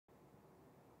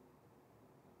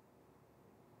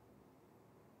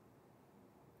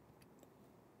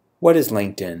What is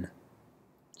LinkedIn?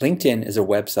 LinkedIn is a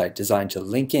website designed to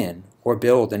link in or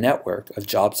build a network of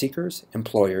job seekers,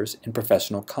 employers, and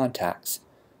professional contacts.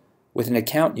 With an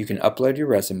account, you can upload your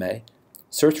resume,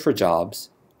 search for jobs,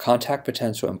 contact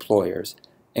potential employers,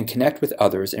 and connect with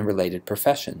others in related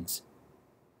professions.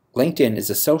 LinkedIn is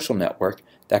a social network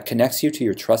that connects you to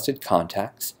your trusted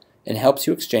contacts and helps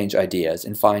you exchange ideas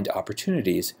and find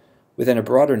opportunities within a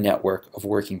broader network of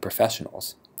working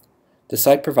professionals. The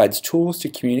site provides tools to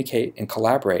communicate and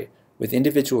collaborate with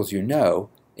individuals you know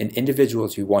and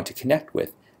individuals you want to connect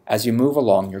with as you move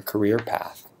along your career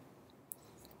path.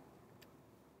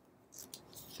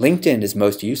 LinkedIn is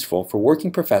most useful for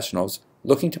working professionals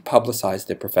looking to publicize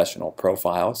their professional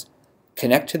profiles,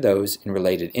 connect to those in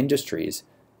related industries,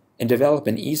 and develop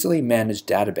an easily managed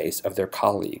database of their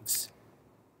colleagues.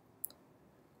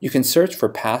 You can search for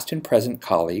past and present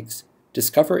colleagues,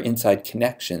 discover inside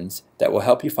connections that will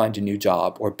help you find a new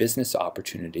job or business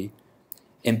opportunity,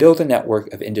 and build a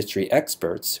network of industry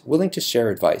experts willing to share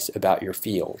advice about your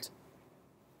field.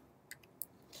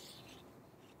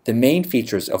 The main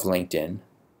features of LinkedIn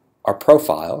are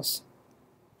profiles,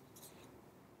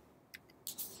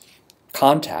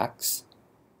 contacts,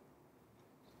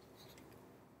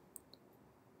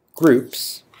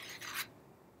 groups,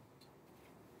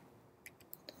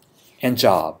 and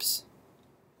jobs.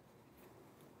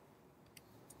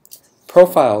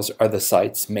 Profiles are the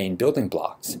site's main building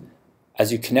blocks.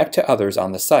 As you connect to others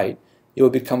on the site, you will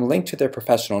become linked to their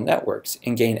professional networks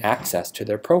and gain access to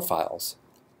their profiles.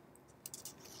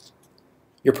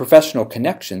 Your professional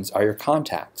connections are your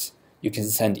contacts. You can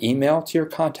send email to your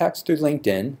contacts through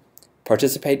LinkedIn,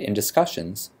 participate in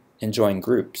discussions, and join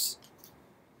groups.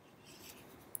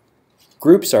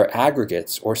 Groups are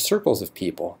aggregates or circles of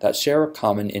people that share a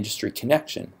common industry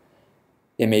connection.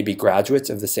 They may be graduates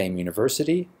of the same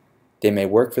university, they may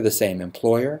work for the same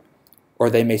employer, or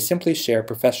they may simply share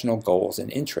professional goals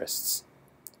and interests.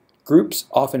 Groups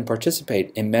often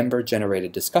participate in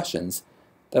member-generated discussions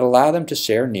that allow them to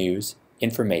share news,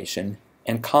 information,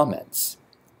 and comments.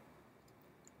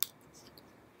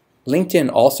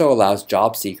 LinkedIn also allows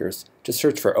job seekers to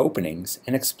search for openings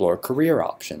and explore career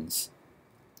options.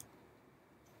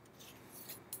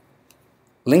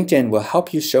 LinkedIn will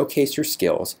help you showcase your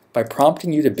skills by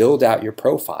prompting you to build out your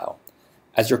profile.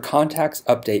 As your contacts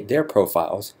update their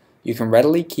profiles, you can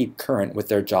readily keep current with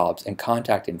their jobs and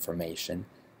contact information,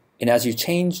 and as you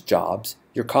change jobs,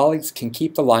 your colleagues can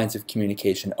keep the lines of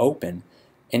communication open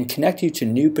and connect you to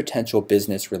new potential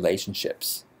business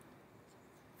relationships.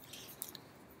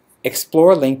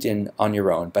 Explore LinkedIn on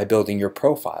your own by building your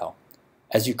profile.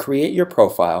 As you create your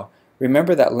profile,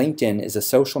 remember that LinkedIn is a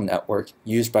social network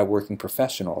used by working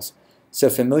professionals, so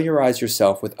familiarize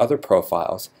yourself with other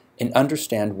profiles and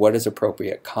understand what is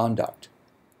appropriate conduct.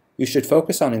 You should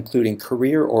focus on including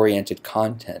career-oriented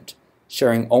content,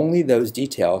 sharing only those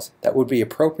details that would be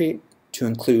appropriate to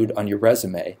include on your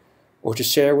resume or to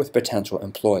share with potential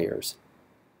employers.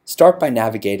 Start by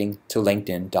navigating to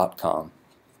LinkedIn.com.